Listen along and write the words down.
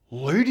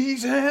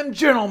Ladies and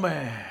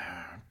gentlemen,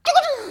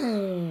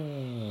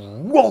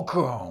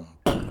 welcome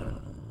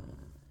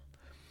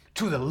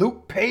to the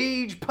Luke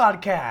Page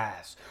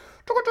Podcast.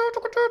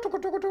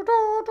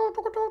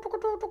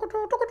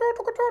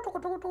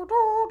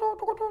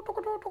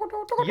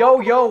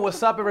 Yo,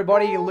 what's up,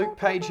 everybody? Luke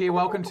Page here.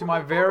 Welcome to my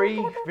very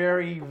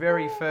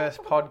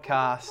first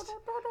podcast.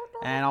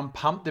 And I'm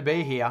pumped to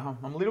be here.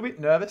 I'm a little bit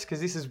nervous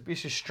because this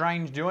is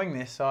strange doing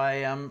this. I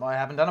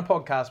haven't done a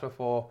podcast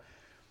before.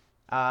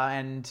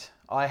 And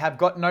I have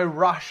got no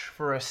rush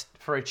for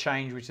a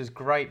change, which is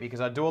great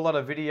because I do a lot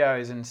of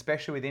videos, and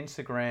especially with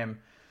Instagram,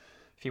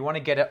 if you want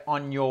to get it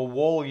on your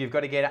wall, you've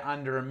got to get it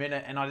under a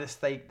minute. And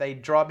they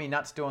drive me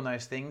nuts doing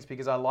those things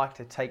because I like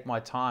to take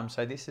my time.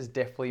 So this is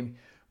definitely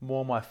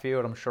more my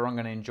field. I'm sure I'm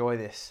going to enjoy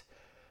this.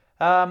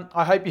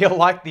 I hope you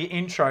like the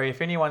intro.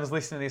 If anyone's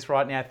listening to this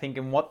right now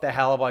thinking, what the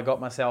hell have I got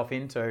myself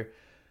into?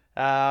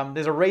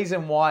 There's a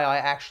reason why I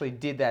actually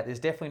did that. There's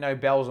definitely no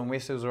bells and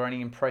whistles or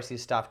any impressive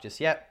stuff just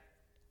yet.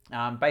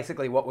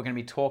 Basically, what we're going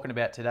to be talking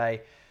about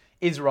today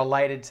is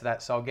related to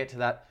that, so I'll get to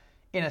that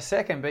in a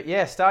second. But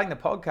yeah, starting the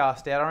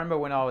podcast out, I remember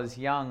when I was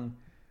young,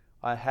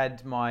 I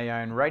had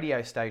my own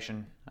radio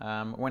station.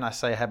 When I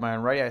say I had my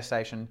own radio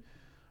station,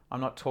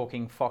 I'm not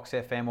talking Fox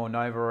FM or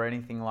Nova or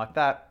anything like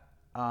that.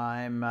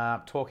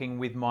 I'm talking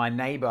with my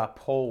neighbour,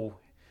 Paul.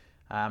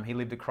 He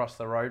lived across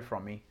the road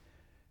from me.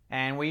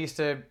 And we used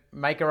to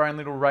make our own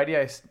little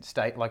radio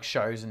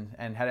shows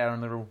and had our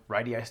own little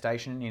radio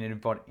station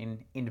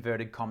in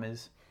inverted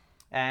commas.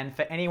 And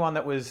for anyone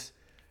that was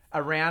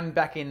around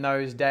back in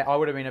those days, I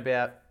would have been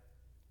about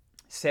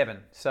 7.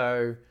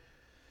 So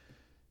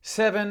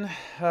 7,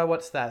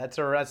 what's that? That's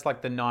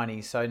like the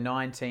 90s. So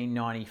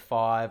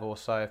 1995 or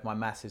so, if my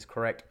maths is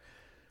correct.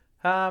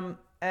 And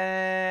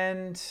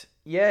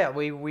yeah,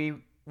 we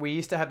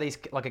used to have these,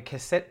 like a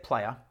cassette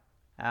player.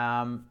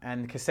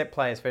 And cassette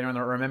players, for anyone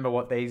that remember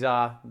what these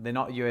are, they're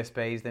not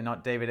USBs, they're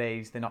not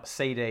DVDs, they're not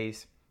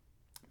CDs.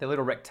 They're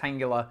little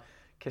rectangular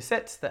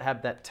cassettes that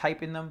have that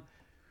tape in them.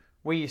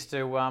 We used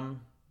to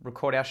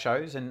record our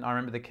shows, and I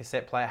remember the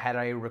cassette player had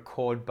a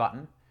record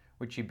button,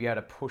 which you'd be able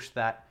to push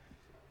that.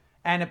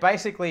 And it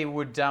basically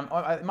would,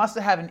 it must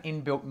have had an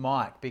inbuilt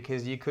mic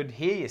because you could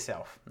hear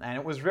yourself, and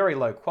it was very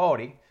low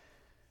quality.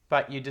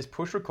 But you just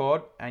push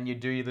record and you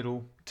do your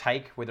little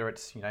take, whether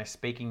it's,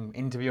 speaking,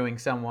 interviewing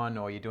someone,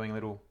 or you're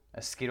doing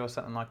a skit or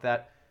something like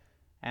that.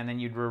 And then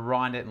you'd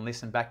rewind it and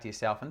listen back to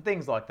yourself and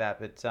things like that.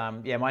 But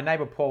yeah, my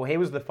neighbour Paul, he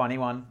was the funny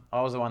one.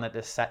 I was the one that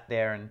just sat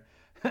there and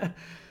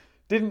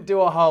didn't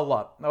do a whole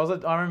lot.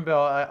 I remember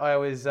I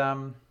was,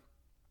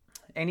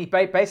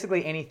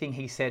 basically anything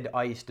he said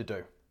I used to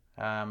do.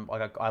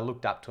 I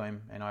looked up to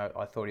him and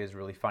I thought he was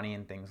really funny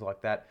and things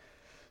like that.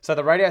 So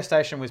the radio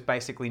station was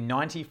basically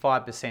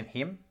 95%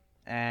 him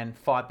and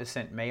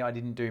 5% me. I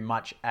didn't do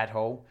much at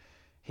all.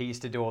 He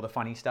used to do all the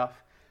funny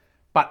stuff.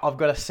 But I've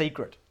got a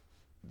secret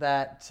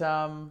that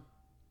I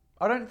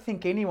don't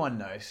think anyone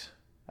knows.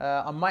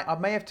 I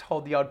may have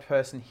told the odd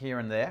person here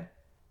and there.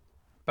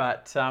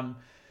 But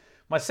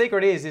my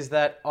secret is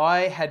that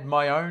I had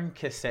my own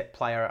cassette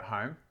player at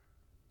home.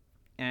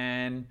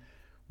 And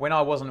when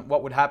I wasn't,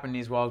 what would happen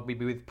is, we'd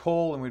be with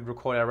Paul and we'd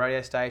record our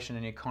radio station,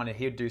 and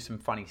he'd do some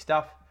funny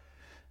stuff.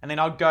 And then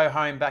I'd go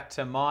home back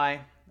to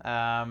my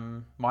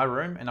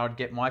room, and I'd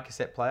get my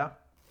cassette player,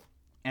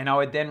 and I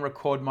would then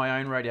record my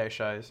own radio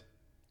shows.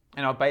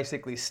 And I'd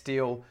basically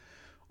steal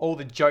all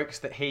the jokes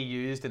that he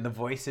used and the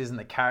voices and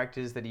the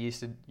characters that he used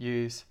to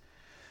use.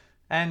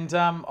 And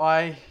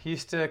I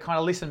used to kind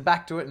of listen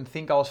back to it and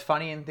think I was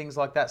funny and things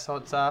like that. So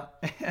it's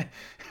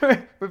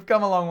we've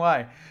come a long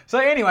way. So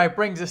anyway, it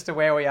brings us to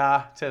where we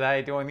are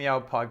today doing the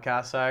old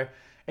podcast. So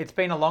it's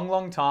been a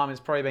long time. It's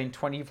probably been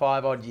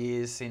 25 odd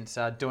years since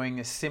doing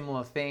a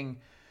similar thing.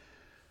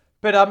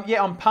 But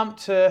yeah, I'm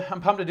pumped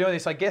to do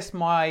this. I guess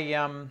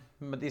my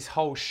this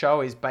whole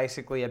show is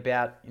basically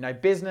about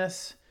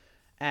business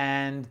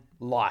and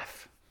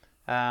life.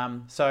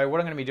 So what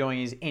I'm going to be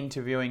doing is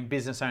interviewing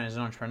business owners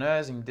and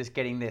entrepreneurs and just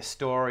getting their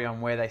story on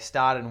where they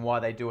started and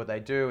why they do what they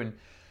do, and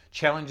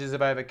challenges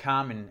they've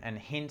overcome, and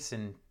hints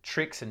and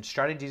tricks and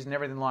strategies and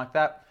everything like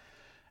that.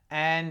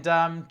 And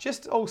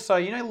just also,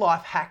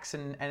 life hacks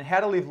and how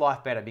to live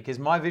life better, because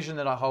my vision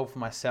that I hold for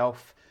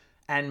myself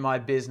and my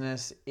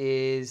business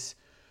is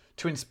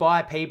to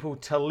inspire people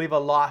to live a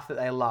life that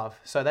they love.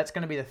 So that's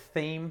going to be the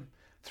theme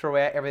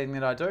throughout everything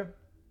that I do.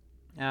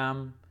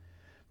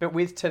 But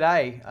with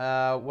today, what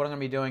I'm going to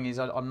be doing is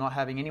I'm not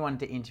having anyone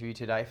to interview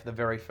today for the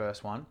very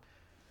first one.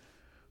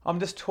 I'm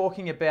just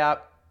talking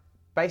about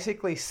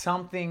basically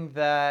something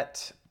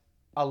that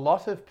a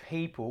lot of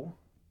people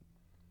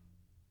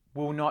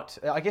will not,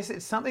 I guess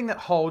it's something that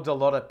holds a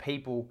lot of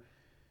people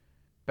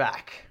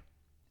back.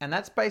 And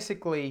that's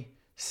basically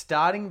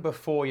starting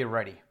before you're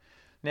ready.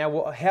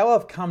 Now, how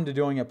I've come to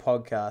doing a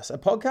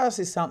podcast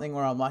is something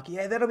where I'm like,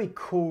 yeah, that'll be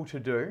cool to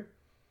do.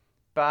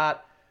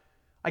 But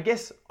I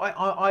guess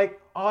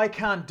I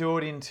can't do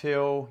it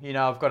until,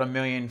 I've got 1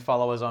 million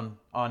followers on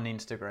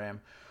Instagram.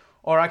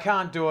 Or I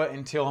can't do it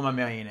until I'm a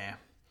millionaire.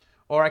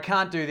 or I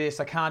can't do this,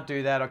 I can't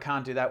do that, I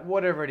can't do that,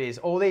 whatever it is,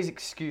 all these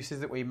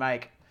excuses that we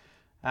make.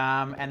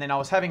 And then I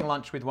was having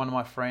lunch with one of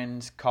my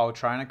friends, Cole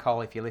Trainer.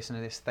 Cole, if you listen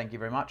to this, thank you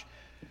very much.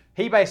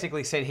 He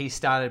basically said he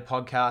started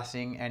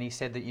podcasting, and he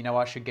said that,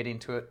 I should get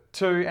into it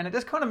too. And it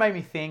just kind of made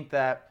me think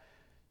that,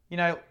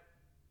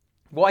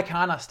 why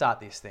can't I start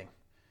this thing?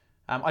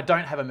 I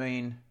don't have 1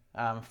 million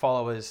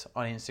followers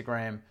on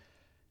Instagram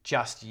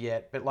just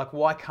yet, but like,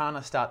 why can't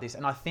I start this?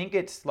 And I think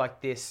it's like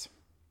this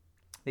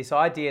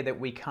idea that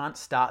we can't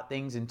start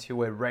things until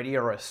we're ready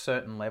or a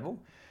certain level.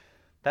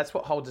 That's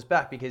what holds us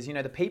back, because,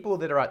 the people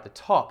that are at the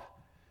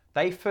top,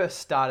 they first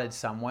started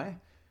somewhere,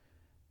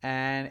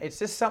 and it's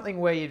just something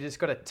where you just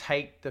got to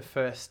take the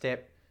first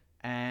step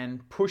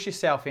and push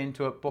yourself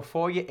into it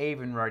before you're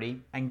even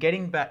ready. And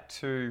getting back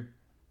to,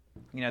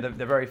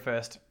 the very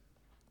first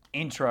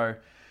intro,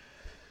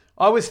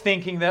 I was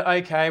thinking that,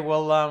 okay,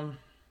 well,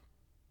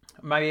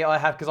 maybe I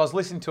have, because I was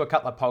listening to a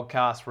couple of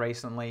podcasts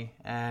recently,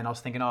 and I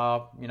was thinking,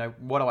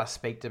 what do I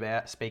speak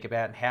about,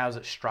 and how is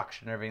it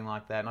structured and everything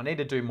like that. And I need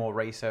to do more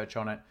research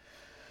on it.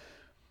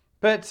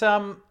 But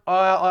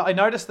I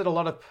noticed that a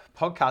lot of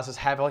podcasters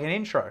have like an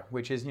intro,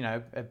 which is,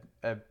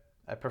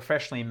 a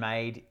professionally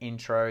made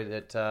intro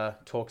that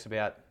talks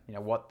about,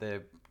 what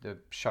the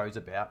show's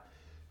about.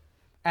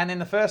 And then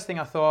the first thing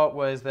I thought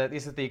was that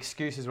this is the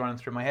excuses running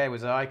through my head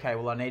was, okay,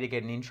 well, I need to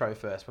get an intro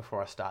first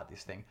before I start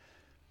this thing.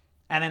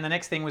 And then the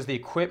next thing was the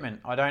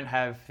equipment. I don't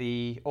have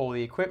all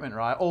the equipment,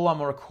 right? All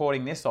I'm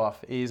recording this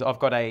off is I've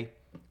got a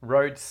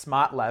Rode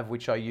SmartLav,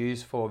 which I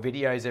use for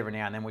videos every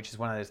now and then, which is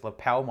one of those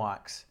lapel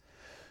mics.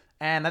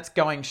 And that's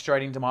going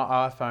straight into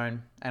my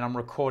iPhone, and I'm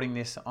recording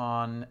this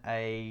on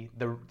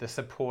the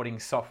supporting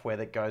software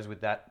that goes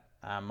with that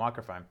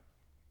microphone.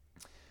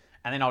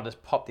 And then I'll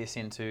just pop this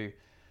onto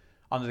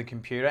the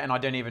computer, and I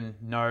don't even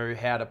know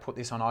how to put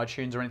this on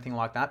iTunes or anything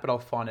like that, but I'll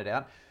find it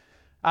out.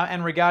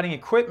 And regarding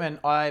equipment,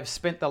 I've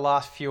spent the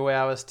last few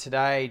hours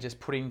today just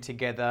putting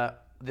together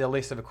the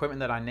list of equipment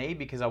that I need,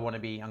 because I'm going to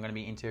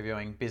be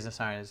interviewing business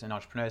owners and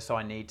entrepreneurs, so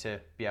I need to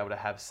be able to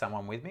have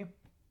someone with me.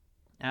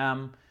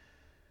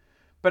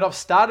 But I've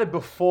started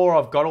before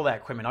I've got all that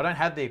equipment. I don't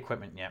have the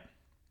equipment yet.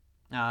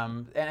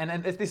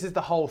 And this is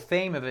the whole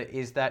theme of it,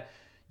 is that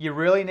you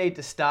really need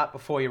to start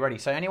before you're ready.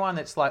 So anyone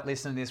that's like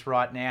listening to this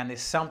right now, and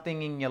there's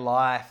something in your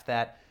life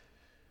that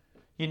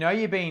you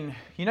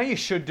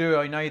should do,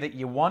 or that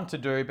you want to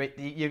do, but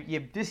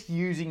you're just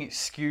using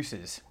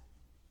excuses.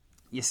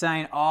 You're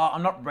saying,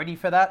 I'm not ready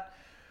for that,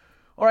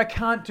 or I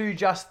can't do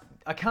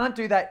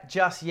that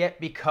just yet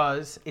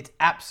because it's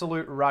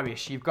absolute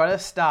rubbish. You've got to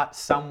start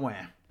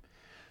somewhere.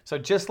 So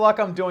just like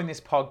I'm doing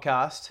this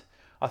podcast,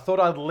 I thought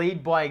I'd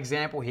lead by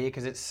example here,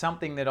 because it's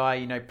something that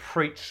I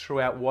preach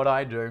throughout what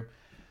I do,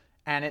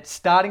 and it's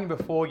starting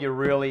before you're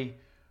really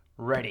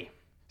ready.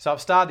 So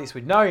I've started this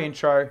with no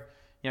intro,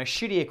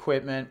 shitty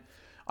equipment.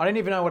 I don't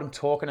even know what I'm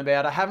talking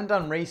about. I haven't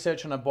done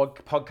research on a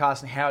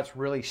podcast and how it's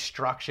really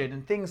structured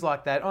and things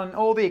like that, on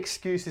all the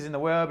excuses in the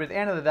world. But at the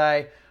end of the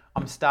day,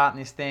 I'm starting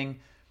this thing.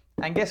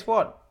 And guess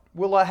what?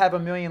 Will I have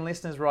 1 million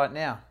listeners right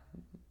now?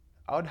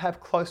 I'd have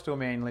close to 1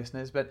 million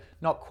listeners, but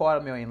not quite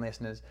 1 million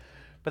listeners.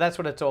 But that's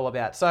what it's all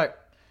about. So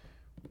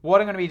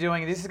what I'm going to be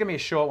doing, this is going to be a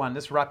short one,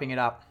 just wrapping it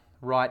up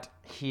right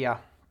here.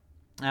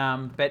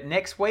 But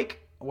next week,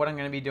 what I'm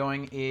going to be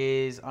doing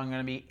is I'm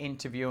going to be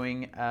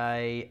interviewing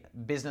a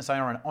business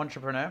owner, an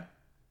entrepreneur,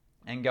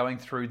 and going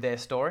through their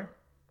story.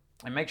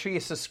 And make sure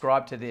you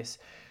subscribe to this.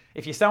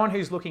 If you're someone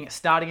who's looking at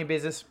starting a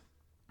business,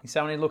 you're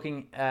someone who's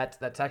looking at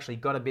that's actually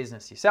got a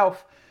business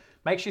yourself,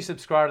 make sure you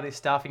subscribe to this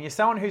stuff. And you're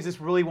someone who's just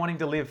really wanting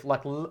to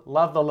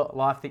love the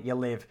life that you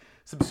live,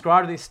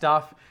 subscribe to this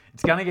stuff.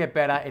 It's going to get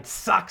better. It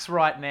sucks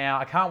right now.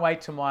 I can't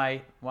wait till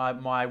my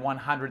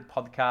 100th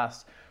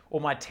podcast or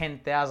my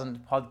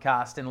 10,000th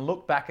podcast and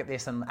look back at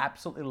this and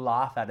absolutely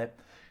laugh at it.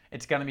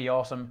 It's going to be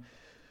awesome.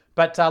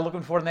 But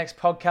looking forward to the next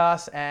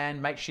podcast,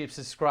 and make sure you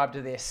subscribe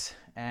to this,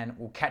 and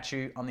we'll catch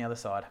you on the other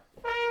side.